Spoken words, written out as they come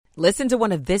Listen to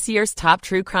one of this year's top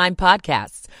true crime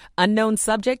podcasts. Unknown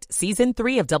Subject, Season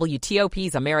 3 of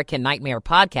WTOP's American Nightmare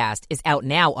podcast is out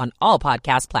now on all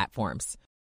podcast platforms.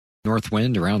 North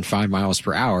wind around 5 miles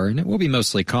per hour, and it will be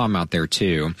mostly calm out there,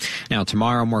 too. Now,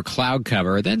 tomorrow, more cloud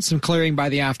cover, then some clearing by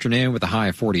the afternoon with a high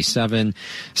of 47.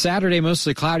 Saturday,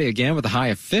 mostly cloudy again with a high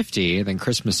of 50. Then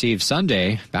Christmas Eve,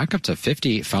 Sunday, back up to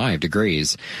 55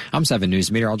 degrees. I'm 7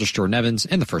 News meteorologist Jordan Evans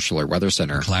in the First Alert Weather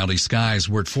Center. Cloudy skies.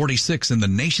 We're at 46 in the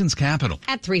nation's capital.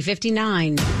 At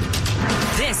 3:59.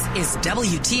 This is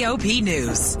WTOP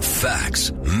News.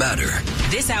 Facts matter.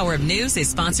 This hour of news is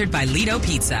sponsored by Lido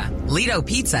Pizza. Lido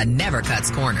Pizza never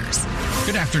cuts corners.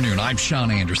 Good afternoon. I'm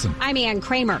Sean Anderson. I'm Ann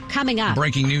Kramer. Coming up.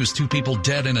 Breaking news. 2 people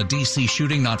dead in a D.C.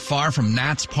 shooting not far from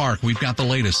Nats Park. We've got the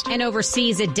latest. And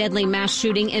overseas, a deadly mass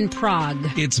shooting in Prague.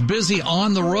 It's busy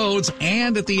on the roads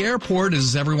and at the airport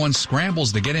as everyone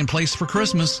scrambles to get in place for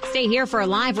Christmas. Stay here for a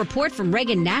live report from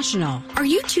Reagan National. Are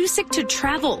you too sick to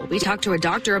travel? We talked to a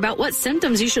doctor about what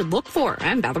symptoms you should look for.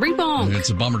 I'm Valerie Bong. It's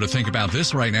a bummer to think about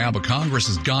this right now, but Congress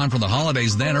is gone for the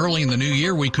holidays. Then early in the new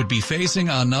year, we could be facing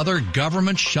another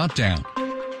government shutdown.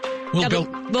 We'll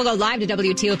go live to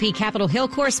WTOP Capitol Hill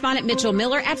correspondent Mitchell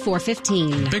Miller at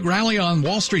 4:15. Big rally on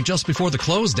Wall Street just before the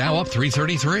close, Dow up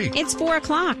 333. It's 4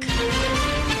 o'clock.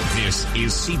 This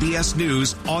is CBS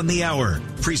News on the Hour,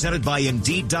 presented by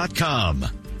Indeed.com.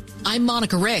 I'm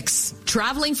Monica Ricks.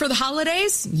 Traveling for the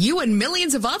holidays? You and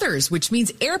millions of others, which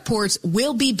means airports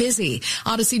will be busy.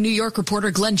 Odyssey New York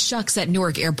reporter Glenn Shucks at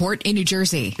Newark Airport in New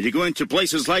Jersey. You're going to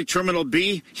places like Terminal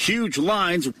B, huge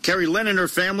lines. Carrie Lynn and her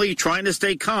family trying to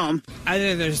stay calm.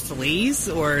 Either there's delays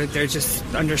or they're just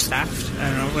understaffed. I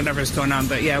don't know, whatever's going on.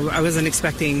 But yeah, I wasn't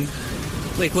expecting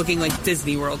looking like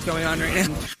Disney World going on right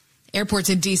now. Airports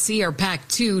in D.C. are packed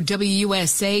too.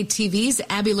 WUSA TV's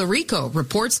Abby Larico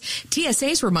reports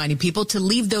TSA's reminding people to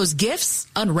leave those gifts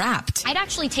unwrapped. I'd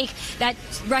actually take that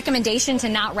recommendation to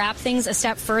not wrap things a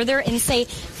step further and say,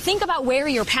 think about where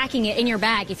you're packing it in your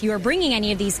bag. If you are bringing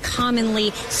any of these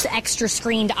commonly extra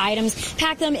screened items,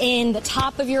 pack them in the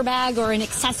top of your bag or an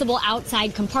accessible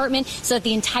outside compartment so that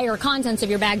the entire contents of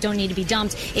your bag don't need to be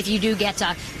dumped if you do get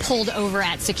pulled over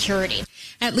at security.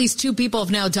 At least 2 people have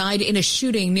now died in a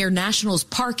shooting near Nationals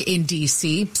Park in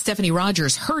D.C. Stephanie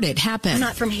Rogers heard it happen. I'm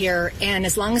not from here, and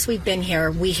as long as we've been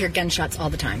here, we hear gunshots all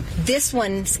the time. This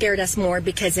one scared us more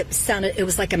because it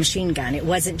was like a machine gun. It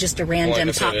wasn't just a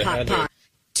random pop, pop, pop.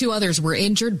 2 others were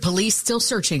injured. Police still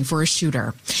searching for a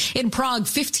shooter. In Prague,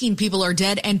 15 people are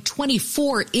dead and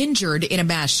 24 injured in a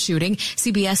mass shooting.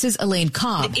 CBS's Elaine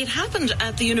Cobb. It happened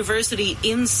at the university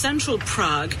in central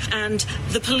Prague, and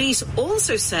the police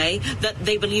also say that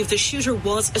they believe the shooter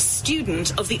was a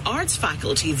student of the arts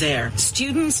faculty there.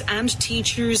 Students and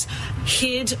teachers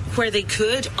hid where they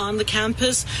could on the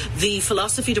campus. The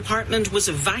philosophy department was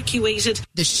evacuated.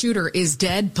 The shooter is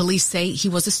dead. Police say he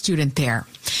was a student there.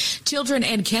 Children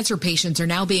and cancer patients are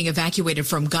now being evacuated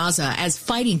from Gaza as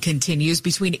fighting continues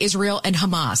between Israel and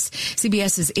Hamas.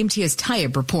 CBS's Imtiaz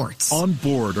Tayyib reports. On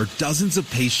board are dozens of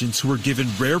patients who were given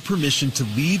rare permission to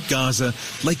leave Gaza,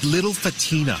 like little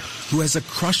Fatina, who has a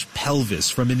crushed pelvis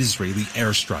from an Israeli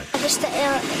airstrike.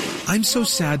 I'm so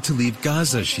sad to leave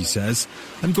Gaza, she says.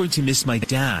 I'm going to miss my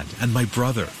dad and my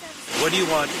brother. What do you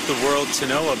want the world to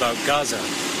know about Gaza?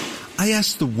 I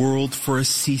asked the world for a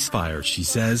ceasefire, she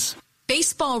says.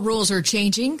 Baseball rules are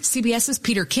changing. CBS's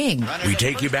Peter King. We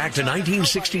take you back to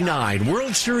 1969,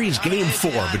 World Series Game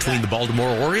 4 between the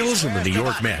Baltimore Orioles and the New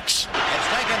York Mets. It's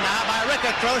taken now by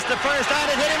Rickett, throws to first,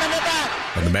 and it hit him in the back.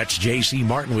 When the Mets' J.C.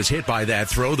 Martin was hit by that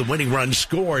throw, the winning run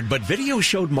scored, but video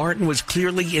showed Martin was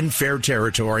clearly in fair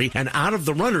territory and out of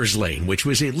the runner's lane, which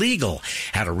was illegal.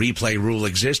 Had a replay rule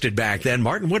existed back then,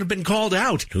 Martin would have been called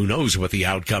out. Who knows what the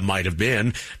outcome might have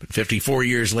been. But 54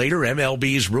 years later,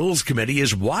 MLB's Rules Committee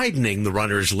is widening the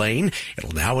runner's lane.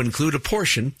 It'll now include a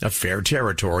portion of fair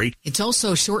territory. It's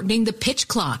also shortening the pitch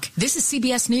clock. This is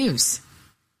CBS News.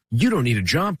 You don't need a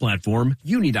job platform,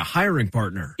 you need a hiring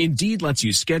partner. Indeed lets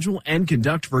you schedule and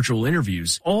conduct virtual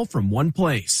interviews all from one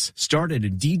place. Start at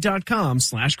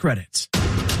Indeed.com/credits.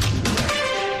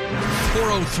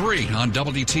 4:03 on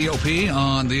WTOP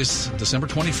on this December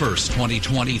 21st,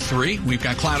 2023. We've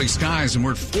got cloudy skies and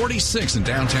we're at 46 in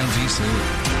downtown D.C.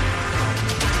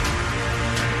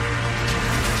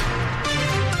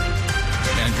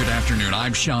 And good afternoon.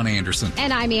 I'm Sean Anderson.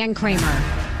 And I'm Ann Kramer.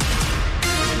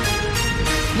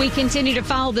 We continue to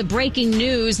follow the breaking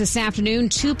news this afternoon.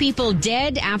 2 people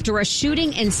dead after a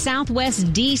shooting in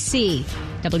Southwest D.C.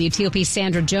 WTOP's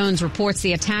Sandra Jones reports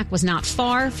the attack was not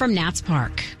far from Nats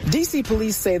Park. D.C.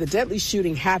 police say the deadly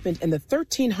shooting happened in the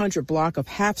 1300 block of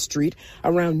Half Street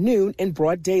around noon in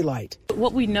broad daylight.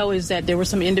 What we know is that there were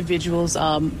some individuals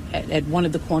at one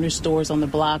of the corner stores on the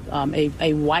block.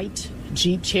 A white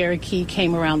Jeep Cherokee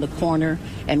came around the corner,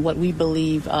 and what we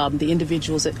believe the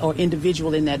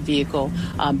individual in that vehicle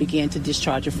began to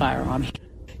discharge a firearm.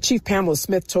 Chief Pamela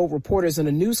Smith told reporters in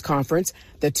a news conference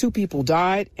that 2 people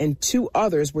died and 2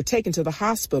 others were taken to the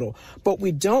hospital, but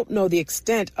we don't know the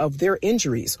extent of their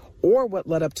injuries or what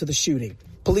led up to the shooting.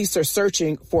 Police are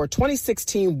searching for a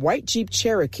 2016 white Jeep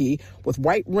Cherokee with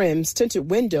white rims, tinted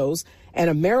windows,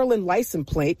 and a Maryland license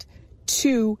plate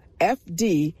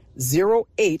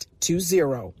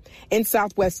 2FD0820. In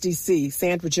Southwest D.C.,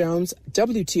 Sandra Jones,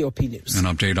 WTOP News. An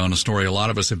update on a story a lot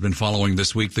of us have been following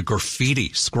this week, the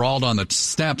graffiti scrawled on the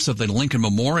steps of the Lincoln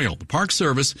Memorial. The Park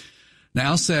Service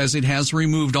now says it has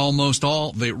removed almost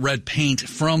all the red paint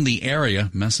from the area.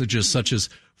 Messages such as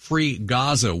Free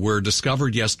Gaza were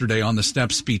discovered yesterday on the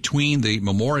steps between the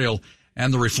memorial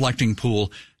and the reflecting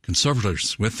pool.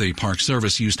 Conservators with the Park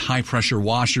Service used high-pressure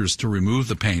washers to remove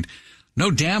the paint. No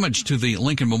damage to the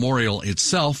Lincoln Memorial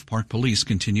itself. Park Police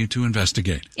continue to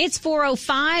investigate. It's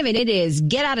 4:05, and it is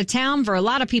get out of town for a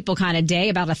lot of people kind of day.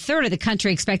 About a third of the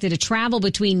country expected to travel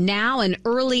between now and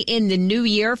early in the new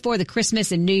year for the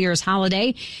Christmas and New Year's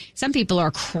holiday. Some people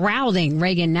are crowding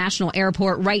Reagan National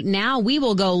Airport right now. We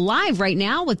will go live right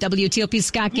now with WTOP's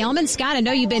Scott Gelman. Scott, I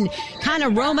know you've been kind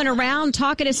of roaming around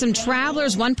talking to some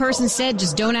travelers. One person said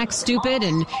just don't act stupid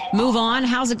and move on.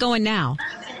 How's it going now?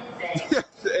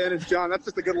 And it's John, that's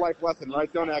just a good life lesson,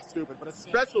 right? Don't act stupid, but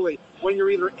especially when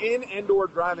you're either in and or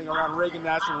driving around Reagan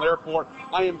National Airport.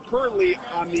 I am currently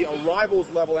on the arrivals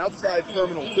level outside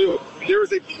Terminal 2. There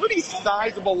is a pretty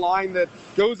sizable line that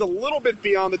goes a little bit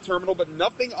beyond the terminal, but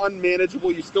nothing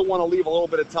unmanageable. You still want to leave a little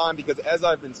bit of time because, as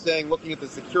I've been saying, looking at the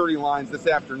security lines this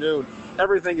afternoon,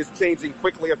 everything is changing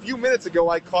quickly. A few minutes ago,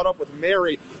 I caught up with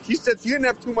Mary. She said she didn't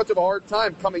have too much of a hard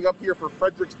time coming up here for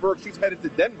Fredericksburg. She's headed to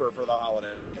Denver for the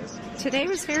holidays. Today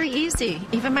was very easy.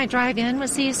 Even my drive-in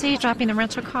was easy. Dropping the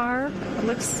rental car, it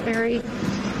looks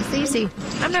it's easy.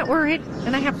 I'm not worried,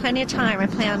 and I have plenty of time. I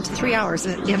planned 3 hours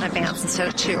in advance instead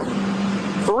of 2.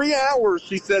 3 hours,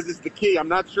 she says, is the key. I'm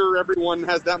not sure everyone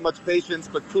has that much patience,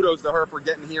 but kudos to her for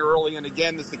getting here early. And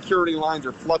again, the security lines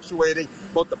are fluctuating,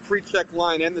 both the pre-check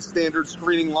line and the standard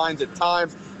screening lines at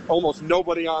times. Almost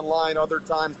nobody online, other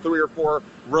times 3 or 4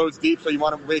 rows deep. So you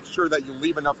want to make sure that you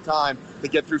leave enough time to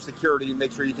get through security and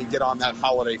make sure you can get on that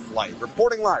holiday flight.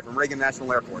 Reporting live from Reagan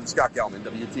National Airport, Scott Gelman,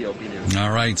 WTOP News. All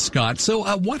right, Scott. So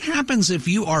what happens if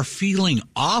you are feeling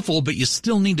awful, but you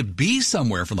still need to be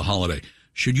somewhere for the holiday?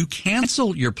 Should you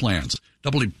cancel your plans?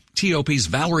 WTOP's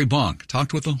Valerie Bonk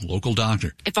talked with a local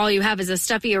doctor. If all you have is a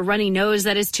stuffy or runny nose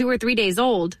that is 2 or 3 days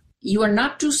old, you are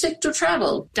not too sick to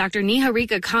travel. Dr.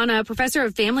 Niharika Khanna, professor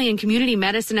of family and community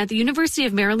medicine at the University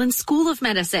of Maryland School of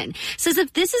Medicine, says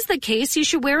if this is the case, you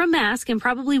should wear a mask and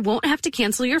probably won't have to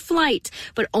cancel your flight,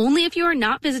 but only if you are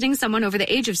not visiting someone over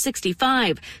the age of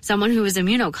 65, someone who is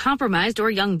immunocompromised, or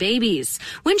young babies.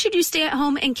 When should you stay at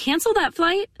home and cancel that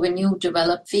flight? When you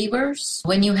develop fevers,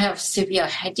 when you have severe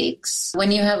headaches,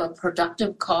 when you have a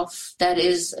productive cough that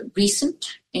is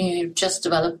recent, you just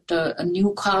developed a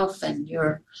new cough and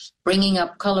you're bringing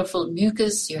up colorful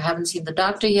mucus. You haven't seen the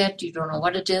doctor yet. You don't know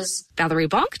what it is. Valerie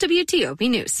Bonk, WTOP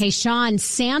News. Hey, Sean,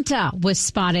 Santa was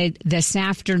spotted this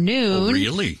afternoon. Oh,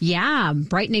 really? Yeah,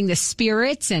 brightening the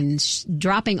spirits and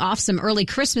dropping off some early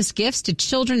Christmas gifts to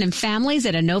children and families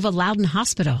at Inova Loudoun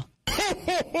Hospital.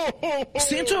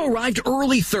 Santa arrived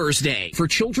early Thursday for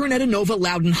children at Inova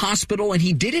Loudoun Hospital, and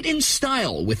he did it in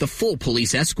style with a full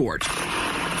police escort.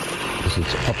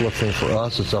 It's uplifting for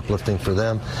us, it's uplifting for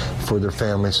them, for their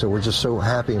families, so we're just so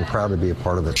happy and proud to be a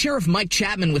part of it. Sheriff Mike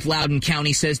Chapman with Loudoun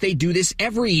County says they do this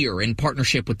every year in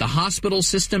partnership with the hospital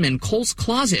system and Cole's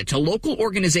Closet, a local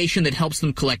organization that helps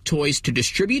them collect toys to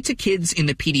distribute to kids in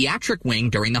the pediatric wing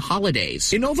during the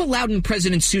holidays. Inova Loudoun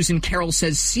President Susan Carroll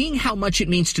says seeing how much it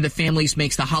means to the families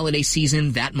makes the holiday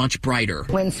season that much brighter.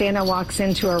 When Santa walks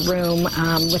into a room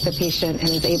with a patient and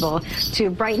is able to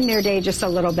brighten their day just a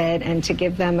little bit and to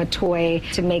give them a toy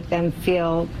to make them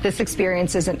feel this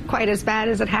experience isn't quite as bad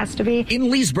as it has to be.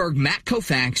 In Leesburg, Matt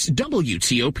Koufax,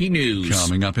 WTOP News.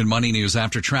 Coming up in Money News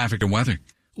after traffic and weather.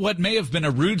 What may have been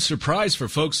a rude surprise for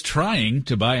folks trying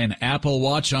to buy an Apple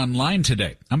Watch online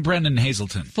today. I'm Brendan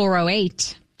Hazelton.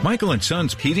 4:08. Michael &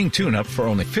 Son's heating tune-up for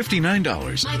only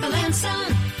 $59. Michael & Son.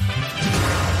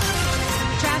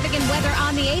 Traffic Checking weather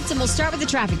on the 8s, and we'll start with the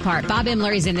traffic part. Bob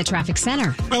Imler is in the traffic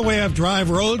center. Well, we have drive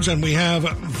roads, and we have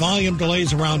volume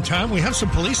delays around town. We have some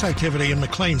police activity in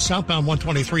McLean, southbound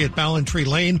 123 at Ballantree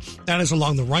Lane. That is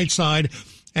along the right side,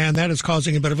 and that is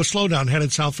causing a bit of a slowdown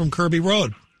headed south from Kirby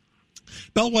Road.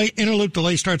 Beltway inner loop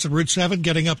delay starts at Route 7,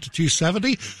 getting up to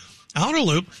 270. Outer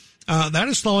loop, that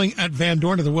is slowing at Van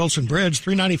Dorn to the Wilson Bridge.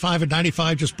 395 and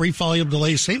 95, just brief volume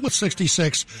delays. Same with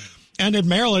 66. And in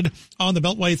Maryland, on the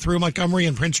Beltway through Montgomery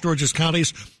and Prince George's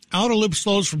counties, outer loop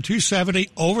slows from 270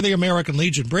 over the American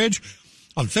Legion Bridge.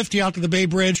 On 50 out to the Bay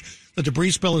Bridge, the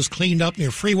debris spill is cleaned up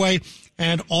near Freeway,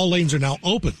 and all lanes are now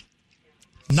open.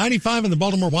 95 in the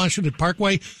Baltimore-Washington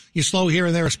Parkway, you slow here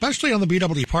and there, especially on the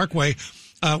BW Parkway,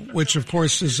 which, of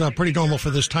course, is pretty normal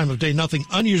for this time of day. Nothing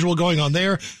unusual going on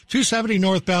there. 270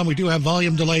 northbound, we do have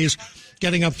volume delays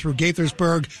getting up through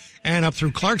Gaithersburg and up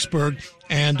through Clarksburg.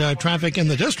 And traffic in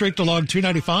the district along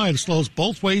 295 slows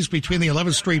both ways between the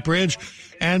 11th Street Bridge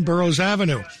and Burroughs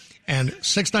Avenue. And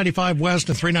 695 west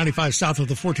and 395 south of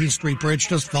the 14th Street Bridge,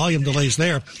 just volume delays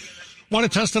there.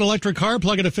 Want to test an electric car?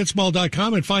 Plug it at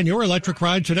fitzmall.com and find your electric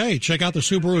ride today. Check out the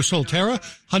Subaru Solterra,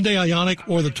 Hyundai Ioniq,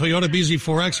 or the Toyota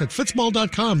BZ4X at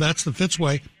fitzmall.com. That's the Fitz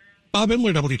way. Bob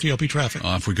Imler, WTOP Traffic.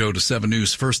 Off we go to 7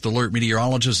 News First Alert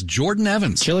meteorologist Jordan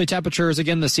Evans. Chilly temperatures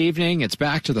again this evening. It's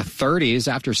back to the 30s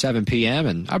after 7 p.m.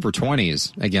 and upper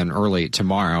 20s again early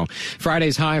tomorrow.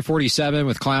 Friday's high of 47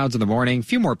 with clouds in the morning. A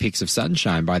few more peaks of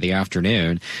sunshine by the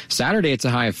afternoon. Saturday, it's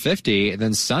a high of 50.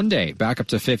 Then Sunday, back up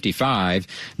to 55.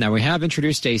 Now, we have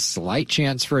introduced a slight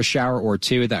chance for a shower or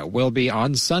two. That will be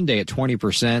on Sunday at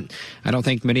 20%. I don't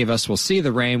think many of us will see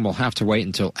the rain. We'll have to wait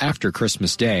until after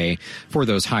Christmas Day for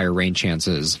those higher rain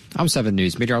chances. I'm 7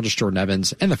 News meteorologist Jordan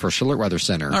Evans in the First Alert Weather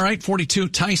Center. All right, 42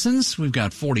 Tysons. We've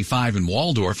got 45 in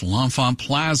Waldorf. L'Enfant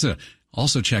Plaza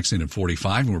also checks in at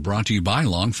 45, and we're brought to you by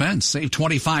Long Fence. Save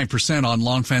 25% on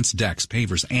Long Fence decks,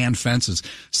 pavers, and fences.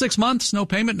 6 months, no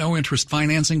payment, no interest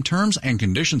financing. Terms and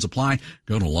conditions apply.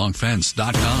 Go to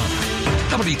longfence.com.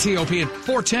 WTOP at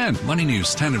 4:10. Money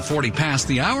News, 10 and 40 past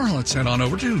the hour. Let's head on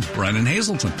over to Brennan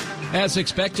Hazelton. As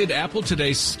expected, Apple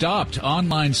today stopped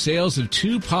online sales of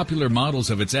 2 popular models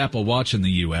of its Apple Watch in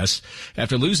the U.S.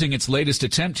 after losing its latest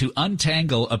attempt to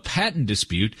untangle a patent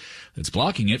dispute that's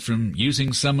blocking it from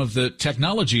using some of the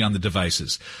technology on the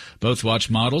devices. Both watch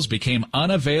models became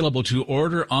unavailable to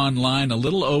order online a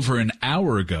little over an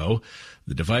hour ago.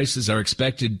 The devices are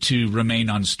expected to remain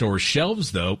on store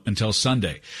shelves, though, until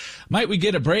Sunday. Might we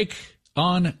get a break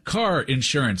on car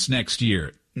insurance next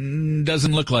year?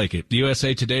 Doesn't look like it. The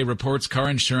USA Today reports car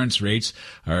insurance rates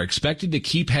are expected to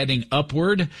keep heading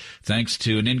upward thanks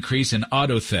to an increase in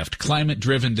auto theft,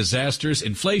 climate-driven disasters,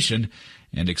 inflation,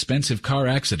 and expensive car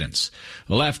accidents.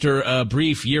 Well, after a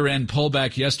brief year-end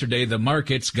pullback yesterday, the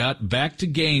markets got back to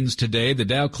gains today. The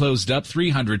Dow closed up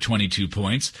 322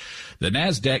 points. The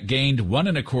Nasdaq gained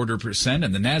 1.25%,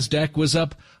 and the Nasdaq was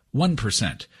up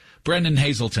 1%. Brendan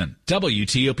Hazelton,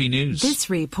 WTOP News. This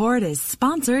report is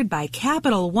sponsored by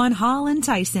Capital One Hall and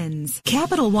Tyson's.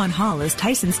 Capital One Hall is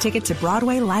Tyson's ticket to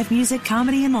Broadway, live music,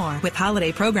 comedy, and more. With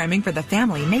holiday programming for the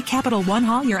family, make Capital One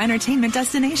Hall your entertainment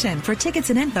destination. For tickets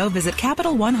and info, visit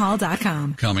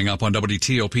CapitalOneHall.com. Coming up on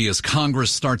WTOP as Congress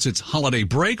starts its holiday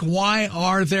break, why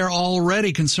are there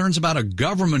already concerns about a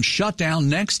government shutdown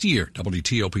next year?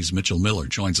 WTOP's Mitchell Miller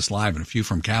joins us live and a few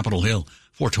from Capitol Hill.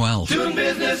 412. Doing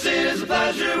business is a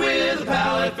pleasure with a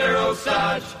pal at Fair Oaks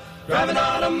Dodge. Drive an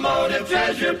automotive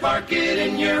treasure, park it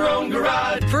in your own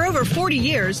garage. For over 40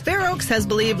 years, Fair Oaks has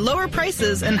believed lower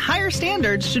prices and higher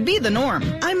standards should be the norm.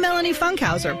 I'm Melanie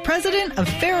Funkhauser, president of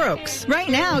Fair Oaks. Right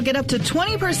now, get up to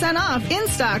 20% off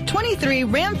in-stock 23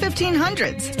 Ram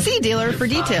 1500s. See dealer for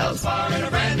details.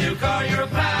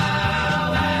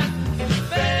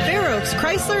 Fair Oaks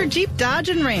Chrysler, Jeep, Dodge,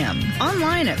 and Ram.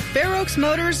 Online at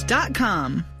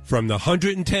fairoaksmotors.com. From the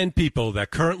 110 people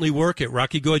that currently work at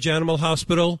Rocky Gorge Animal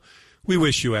Hospital, we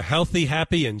wish you a healthy,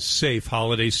 happy, and safe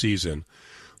holiday season.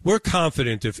 We're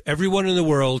confident if everyone in the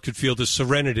world could feel the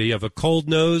serenity of a cold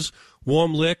nose,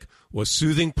 warm lick, or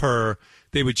soothing purr,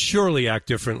 they would surely act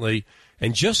differently,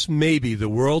 and just maybe the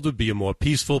world would be a more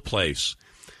peaceful place.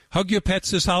 Hug your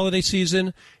pets this holiday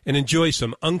season and enjoy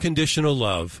some unconditional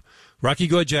love. Rocky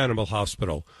Gorge Animal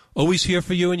Hospital, always here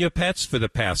for you and your pets for the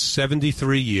past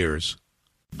 73 years.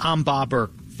 I'm Bob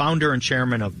Burke, founder and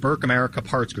chairman of Burke America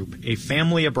Parts Group, a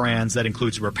family of brands that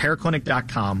includes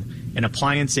RepairClinic.com, an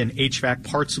appliance and HVAC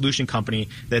parts solution company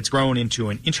that's grown into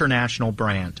an international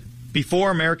brand.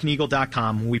 Before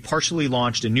AmericanEagle.com, we partially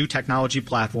launched a new technology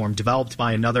platform developed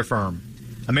by another firm.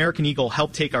 American Eagle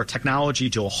helped take our technology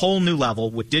to a whole new level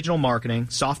with digital marketing,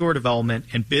 software development,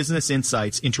 and business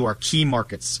insights into our key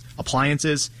markets,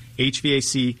 appliances,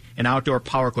 HVAC, and outdoor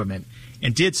power equipment,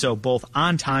 and did so both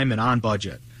on time and on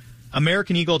budget.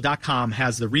 AmericanEagle.com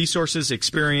has the resources,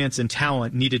 experience, and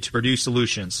talent needed to produce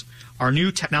solutions. Our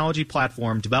new technology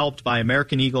platform, developed by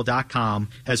AmericanEagle.com,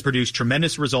 has produced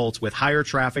tremendous results with higher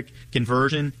traffic,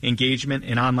 conversion, engagement,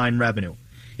 and online revenue.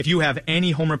 If you have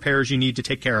any home repairs you need to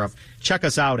take care of, check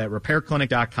us out at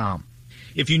RepairClinic.com.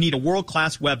 If you need a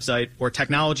world-class website or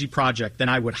technology project, then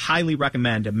I would highly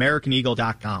recommend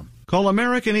AmericanEagle.com. Call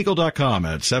AmericanEagle.com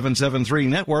at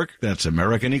 773-NETWORK. That's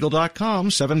AmericanEagle.com,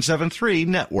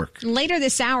 773-NETWORK. Later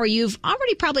this hour, you've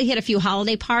already probably hit a few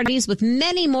holiday parties with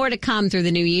many more to come through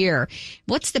the new year.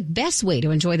 What's the best way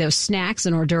to enjoy those snacks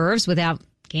and hors d'oeuvres without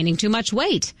gaining too much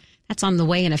weight? That's on the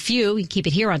way in a few. You keep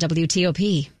it here on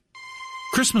WTOP.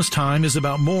 Christmas time is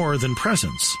about more than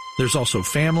presents. There's also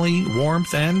family,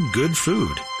 warmth, and good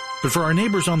food. But for our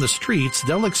neighbors on the streets,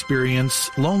 they'll experience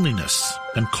loneliness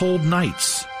and cold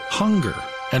nights, hunger,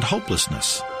 and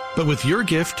hopelessness. But with your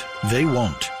gift, they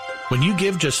won't. When you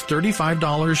give just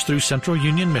 $35 through Central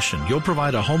Union Mission, you'll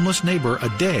provide a homeless neighbor a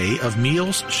day of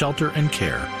meals, shelter, and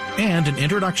care, and an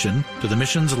introduction to the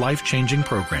mission's life-changing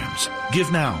programs. Give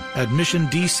now at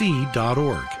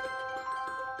missiondc.org.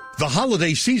 The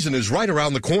holiday season is right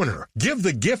around the corner. Give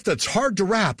the gift that's hard to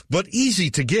wrap, but easy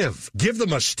to give. Give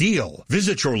them a Steel.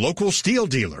 Visit your local Steel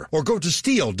dealer or go to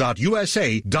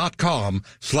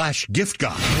steel.usa.com/gift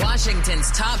guide. Washington's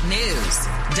top news,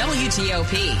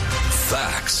 WTOP.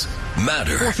 Facts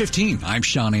matter. 4:15. I'm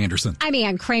Sean Anderson. I'm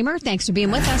Ann Kramer. Thanks for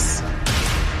being with us.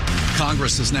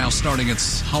 Congress is now starting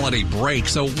its holiday break,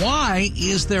 so why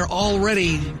is there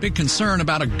already big concern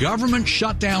about a government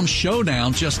shutdown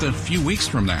showdown just a few weeks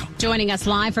from now? Joining us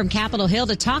live from Capitol Hill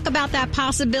to talk about that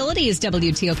possibility is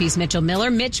WTOP's Mitchell Miller.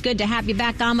 Mitch, good to have you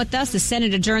back on with us. The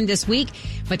Senate adjourned this week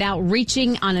without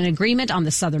reaching on an agreement on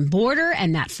the southern border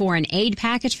and that foreign aid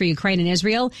package for Ukraine and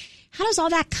Israel. How does all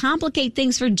that complicate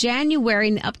things for January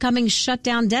and the upcoming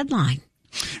shutdown deadline?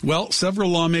 Well, several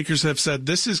lawmakers have said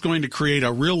this is going to create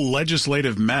a real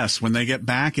legislative mess when they get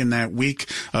back in that week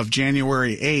of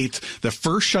January 8th. The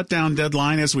first shutdown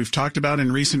deadline, as we've talked about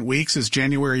in recent weeks, is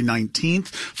January 19th,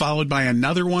 followed by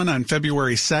another one on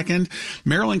February 2nd.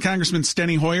 Maryland Congressman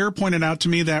Steny Hoyer pointed out to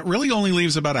me that really only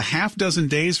leaves about a half dozen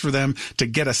days for them to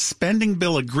get a spending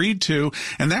bill agreed to,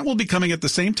 and that will be coming at the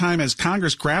same time as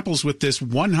Congress grapples with this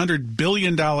 $100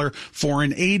 billion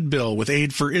foreign aid bill with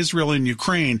aid for Israel and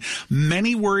Ukraine. Many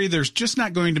worry there's just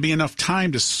not going to be enough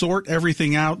time to sort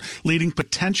everything out, leading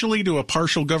potentially to a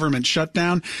partial government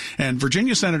shutdown. And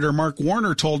Virginia Senator Mark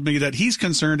Warner told me that he's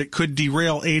concerned it could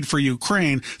derail aid for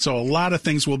Ukraine, so a lot of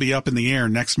things will be up in the air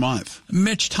next month.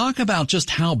 Mitch, talk about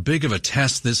just how big of a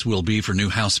test this will be for new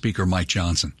House Speaker Mike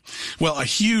Johnson. Well, a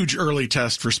huge early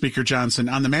test for Speaker Johnson.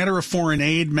 On the matter of foreign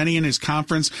aid, many in his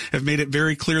conference have made it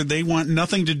very clear they want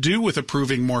nothing to do with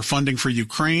approving more funding for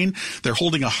Ukraine. They're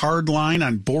holding a hard line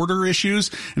on border issues.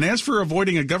 And as for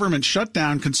avoiding a government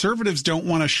shutdown, conservatives don't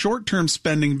want a short-term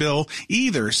spending bill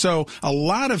either. So a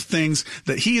lot of things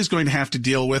that he is going to have to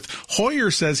deal with.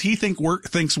 Hoyer says he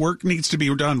thinks work needs to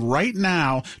be done right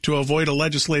now to avoid a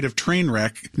legislative train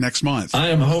wreck next month. I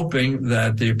am hoping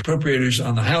that the appropriators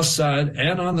on the House side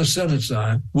and on the Senate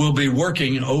side will be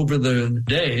working over the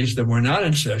days that we're not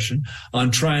in session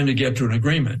on trying to get to an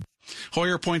agreement.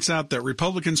 Hoyer points out that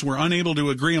Republicans were unable to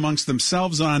agree amongst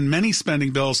themselves on many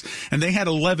spending bills, and they had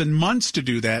 11 months to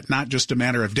do that, not just a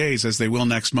matter of days, as they will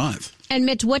next month. And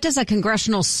Mitch, what does a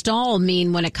congressional stall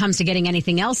mean when it comes to getting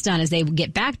anything else done as they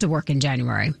get back to work in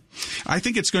January? I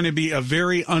think it's going to be a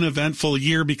very uneventful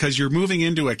year because you're moving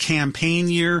into a campaign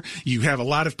year. You have a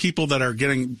lot of people that are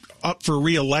getting up for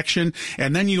re-election.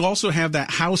 And then you also have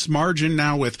that House margin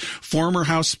now with former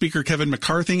House Speaker Kevin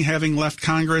McCarthy having left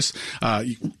Congress,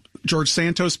 George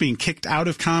Santos being kicked out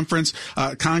of Congress.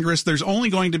 There's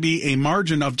only going to be a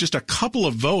margin of just a couple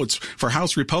of votes for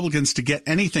House Republicans to get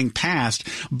anything passed.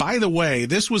 By the way,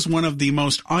 this was one of the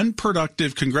most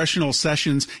unproductive congressional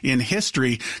sessions in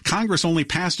history. Congress only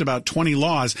passed about 20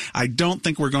 laws. I don't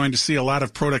think we're going to see a lot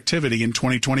of productivity in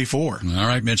 2024. All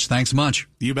right, Mitch, thanks much.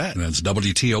 You bet. That's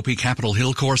WTOP Capitol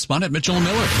Hill correspondent Mitchell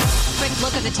Miller. Quick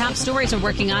look at the top stories we're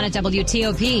working on at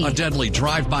WTOP. A deadly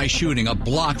drive-by shooting a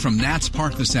block from Nats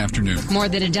Park this afternoon. More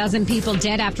than a dozen people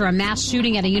dead after a mass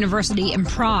shooting at a university in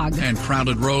Prague. And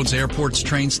crowded roads, airports,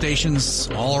 train stations,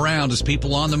 all around as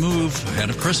people on the move ahead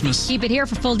of Christmas. Keep it here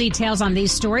for full details on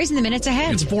these stories in the minutes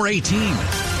ahead. It's 4:18.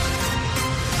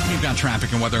 You've got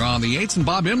traffic and weather on the 8s and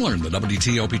Bob Imler in the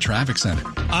WTOP Traffic Center.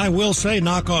 I will say,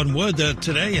 knock on wood, that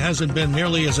today hasn't been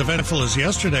nearly as eventful as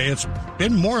yesterday. It's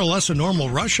been more or less a normal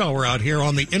rush hour out here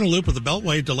on the inner loop of the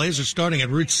Beltway. Delays are starting at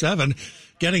Route 7,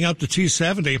 getting up to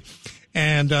 270.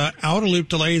 and outer loop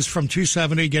delays from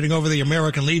 270 getting over the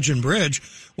American Legion Bridge.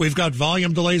 We've got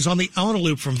volume delays on the outer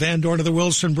loop from Van Dorn to the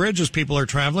Wilson Bridge as people are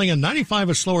traveling, and 95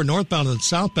 is slower northbound than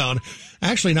southbound.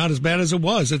 Actually, not as bad as it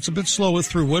was. It's a bit slower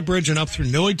through Woodbridge and up through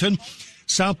Newington,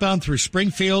 southbound through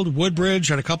Springfield,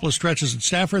 Woodbridge, and a couple of stretches at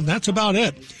Stafford, and that's about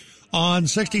it. On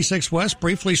 66 West,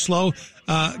 briefly slow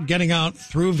getting out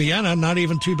through Vienna, not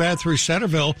even too bad through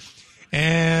Centerville.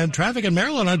 And traffic in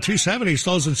Maryland on 270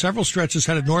 slows in several stretches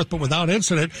headed north, but without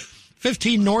incident.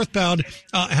 15 northbound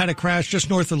had a crash just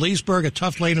north of Leesburg, a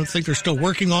tough lane. I think they're still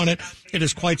working on it. It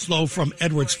is quite slow from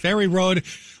Edwards Ferry Road.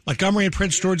 Montgomery and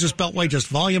Prince George's Beltway, just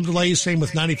volume delays. Same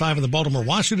with 95 and the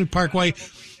Baltimore-Washington Parkway.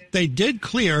 They did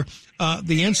clear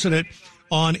the incident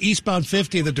on eastbound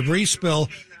 50, the debris spill,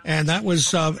 and that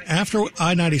was after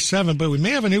I-97, but we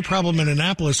may have a new problem in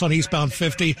Annapolis on eastbound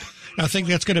 50. I think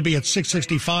that's going to be at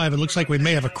 665. It looks like we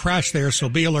may have a crash there, so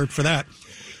be alert for that.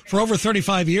 For over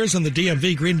 35 years in the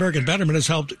DMV, Greenberg and Betterman has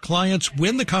helped clients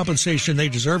win the compensation they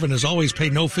deserve and has always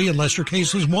paid no fee unless your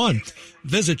case is won.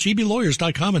 Visit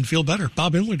gblawyers.com and feel better.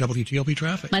 Bob Inley, WTOP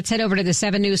Traffic. Let's head over to the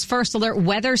 7 News First Alert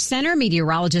Weather Center.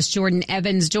 Meteorologist Jordan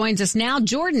Evans joins us now.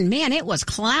 Jordan, man, it was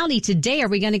cloudy today. Are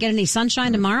we going to get any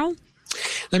sunshine tomorrow?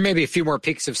 There may be a few more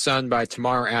peaks of sun by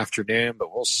tomorrow afternoon,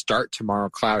 but we'll start tomorrow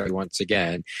cloudy once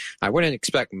again. I wouldn't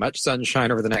expect much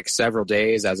sunshine over the next several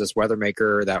days as this weather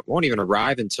maker that won't even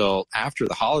arrive until after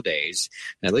the holidays.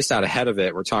 And at least out ahead of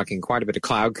it, we're talking quite a bit of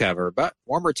cloud cover, but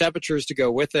warmer temperatures to go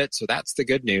with it. So that's the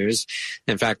good news.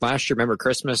 In fact, last year, remember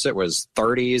Christmas, it was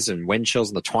 30s and wind chills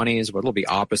in the 20s. But it'll be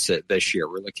opposite this year.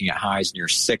 We're looking at highs near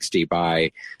 60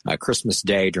 by Christmas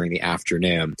Day during the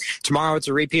afternoon. Tomorrow, it's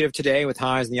a repeat of today with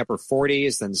highs in the upper 40s.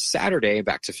 Then Saturday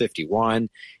back to 51,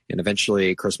 and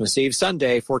eventually Christmas Eve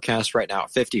Sunday forecast right now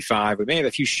at 55. We may have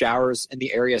a few showers in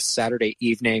the area Saturday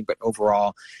evening, but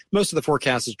overall most of the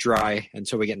forecast is dry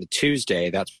until we get into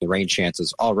Tuesday. That's when the rain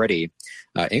chances already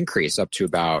increase up to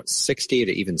about 60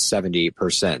 to even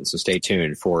 70%. So stay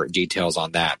tuned for details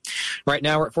on that. Right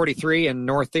now we're at 43 in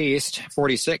Northeast,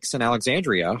 46 in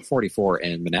Alexandria, 44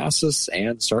 in Manassas,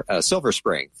 and Silver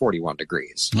Spring, 41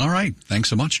 degrees. All right. Thanks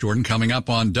so much, Jordan. Coming up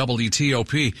on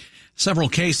WTOP. Several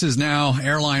cases now.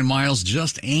 Airline miles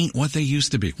just ain't what they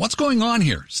used to be. What's going on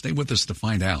here? Stay with us to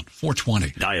find out.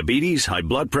 420. Diabetes, high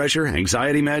blood pressure,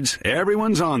 anxiety meds,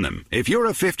 everyone's on them. If you're a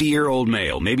 50-year-old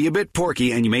male, maybe a bit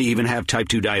porky, and you may even have type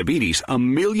 2 diabetes, $1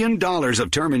 million of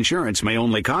term insurance may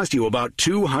only cost you about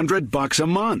 $200 a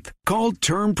month. Call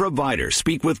Term Provider.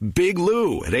 Speak with Big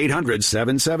Lou at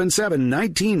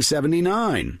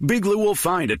 800-777-1979. Big Lou will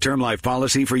find a term life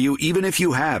policy for you even if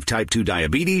you have type 2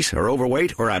 diabetes, are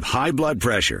overweight, or have high blood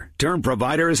pressure. Term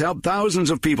Provider has helped thousands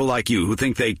of people like you who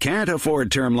think they can't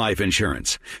afford term life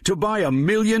insurance. To buy $1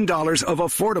 million of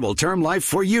affordable term life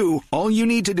for you, all you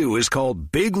need to do is call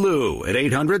Big Lou at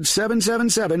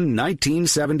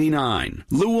 800-777-1979.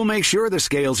 Lou will make sure the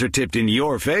scales are tipped in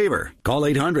your favor. Call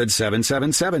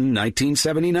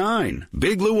 800-777-1979.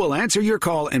 Big Lou will answer your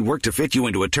call and work to fit you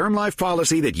into a term life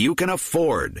policy that you can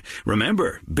afford.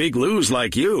 Remember, Big Lou's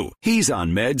like you. He's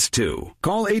on meds too.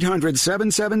 Call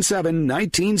 800-777-1979.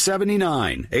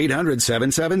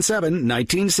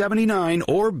 800-777-1979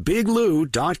 or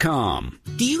biglou.com.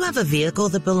 Do you have a vehicle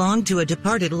that belonged to a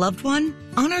departed loved one?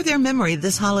 Honor their memory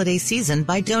this holiday season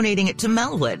by donating it to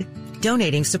Melwood.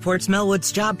 Donating supports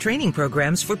Melwood's job training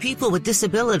programs for people with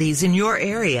disabilities in your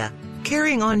area,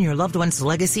 carrying on your loved one's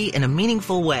legacy in a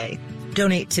meaningful way.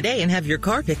 Donate today and have your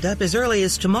car picked up as early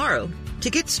as tomorrow. To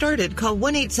get started, call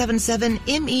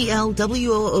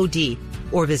 1-877-MELWOOD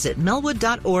or visit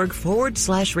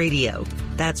melwood.org/radio.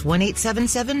 That's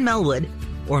 1-877-MELWOOD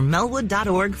or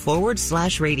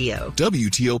melwood.org/radio.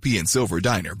 WTOP and Silver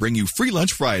Diner bring you Free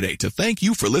Lunch Friday to thank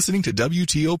you for listening to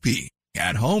WTOP.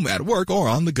 At home, at work, or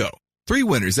on the go. 3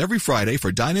 winners every Friday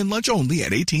for dine-in lunch only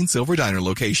at 18 Silver Diner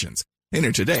locations.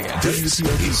 Enter today at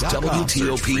WTOP.com.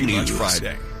 WTOP News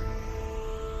Friday.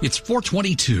 It's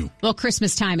 422. Well,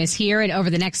 Christmas time is here, and over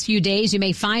the next few days, you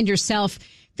may find yourself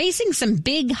facing some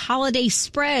big holiday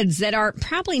spreads that are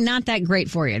probably not that great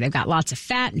for you. They've got lots of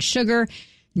fat and sugar,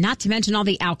 not to mention all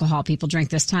the alcohol people drink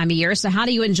this time of year. So how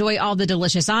do you enjoy all the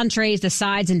delicious entrees, the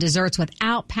sides, and desserts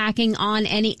without packing on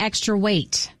any extra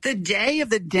weight? The day of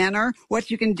the dinner, what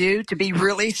you can do to be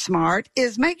really smart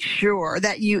is make sure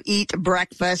that you eat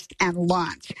breakfast and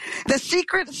lunch. The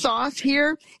secret sauce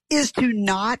here is to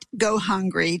not go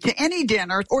hungry to any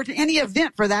dinner or to any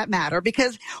event for that matter,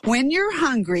 because when you're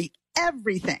hungry,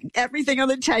 Everything on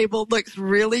the table looks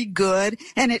really good,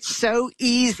 and it's so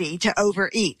easy to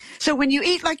overeat. So when you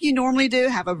eat like you normally do,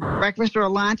 have a breakfast or a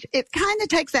lunch, it kind of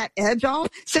takes that edge off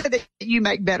so that you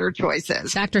make better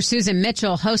choices. Dr. Susan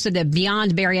Mitchell hosted the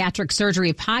Beyond Bariatric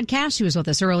Surgery podcast. She was with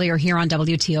us earlier here on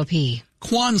WTOP.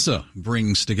 Kwanzaa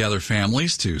brings together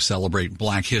families to celebrate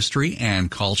Black history and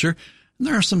culture.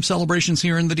 There are some celebrations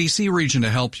here in the D.C. region to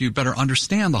help you better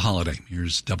understand the holiday.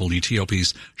 Here's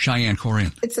WTOP's Cheyenne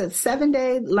Corian. It's a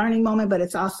 7-day learning moment, but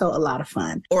it's also a lot of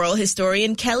fun. Oral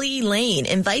historian Kelly Lane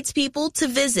invites people to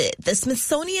visit the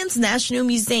Smithsonian's National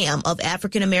Museum of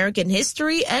African American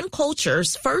History and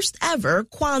Culture's first ever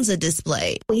Kwanzaa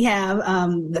display. We have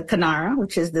the Kinara,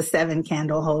 which is the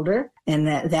 7-candle holder, and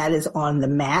that is on the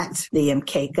mat, the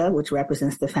Mkeka, which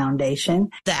represents the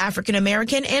foundation. The African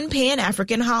American and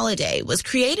Pan-African holiday was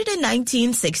created in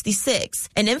 1966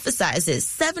 and emphasizes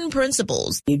 7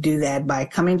 principles. You do that by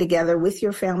coming together with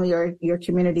your family or your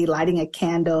community, lighting a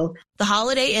candle. The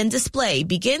holiday and display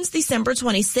begins December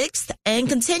 26th and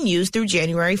continues through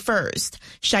January 1st.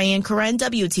 Cheyenne Coren,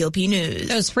 WTOP News.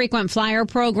 Those frequent flyer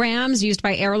programs used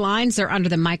by airlines, they're under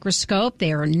the microscope.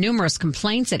 There are numerous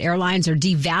complaints that airlines are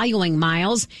devaluing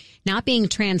miles, not being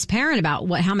transparent about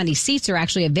how many seats are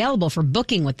actually available for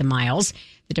booking with the miles.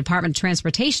 The Department of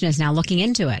Transportation is now looking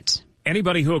into it.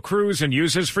 Anybody who accrues and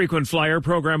uses frequent flyer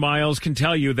program miles can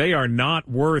tell you they are not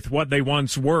worth what they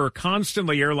once were.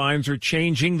 Constantly, airlines are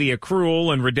changing the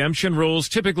accrual and redemption rules,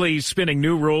 typically spinning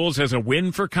new rules as a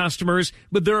win for customers.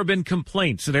 But there have been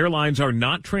complaints that airlines are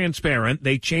not transparent.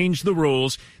 They changed the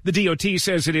rules. The DOT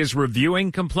says it is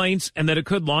reviewing complaints and that it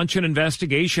could launch an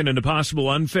investigation into possible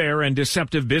unfair and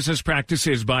deceptive business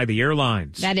practices by the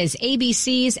airlines. That is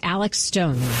ABC's Alex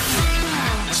Stone.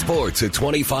 Sports at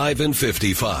 25 and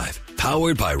 55.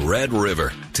 Powered by Red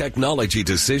River. Technology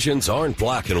decisions aren't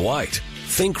black and white.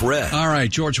 Think red. All right,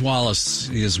 George Wallace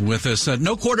is with us.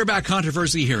 No quarterback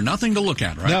controversy here. Nothing to look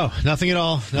at, right? No, nothing at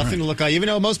all. Nothing to look at. Even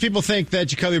though most people think that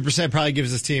Jacoby Brissett probably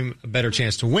gives this team a better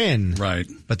chance to win. Right.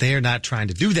 But they are not trying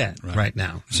to do that right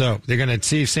now. So they're going to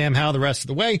see Sam Howell the rest of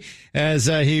the way as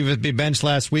he was benched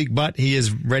last week, but he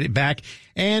is back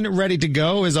and ready to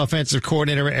go. His offensive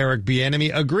coordinator, Eric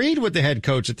Bieniemy, agreed with the head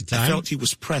coach at the time. I felt he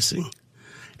was pressing.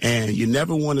 And you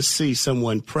never want to see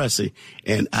someone pressing.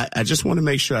 And I just want to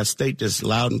make sure I state this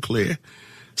loud and clear.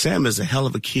 Sam is a hell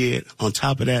of a kid. On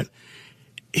top of that,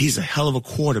 he's a hell of a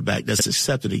quarterback that's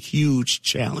accepted a huge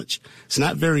challenge. It's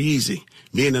not very easy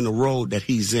being in the role that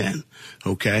he's in,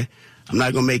 okay? I'm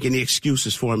not going to make any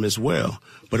excuses for him as well.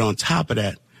 But on top of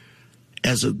that,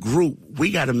 as a group, we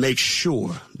got to make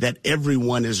sure that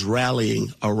everyone is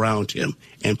rallying around him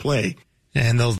and playing. And they'll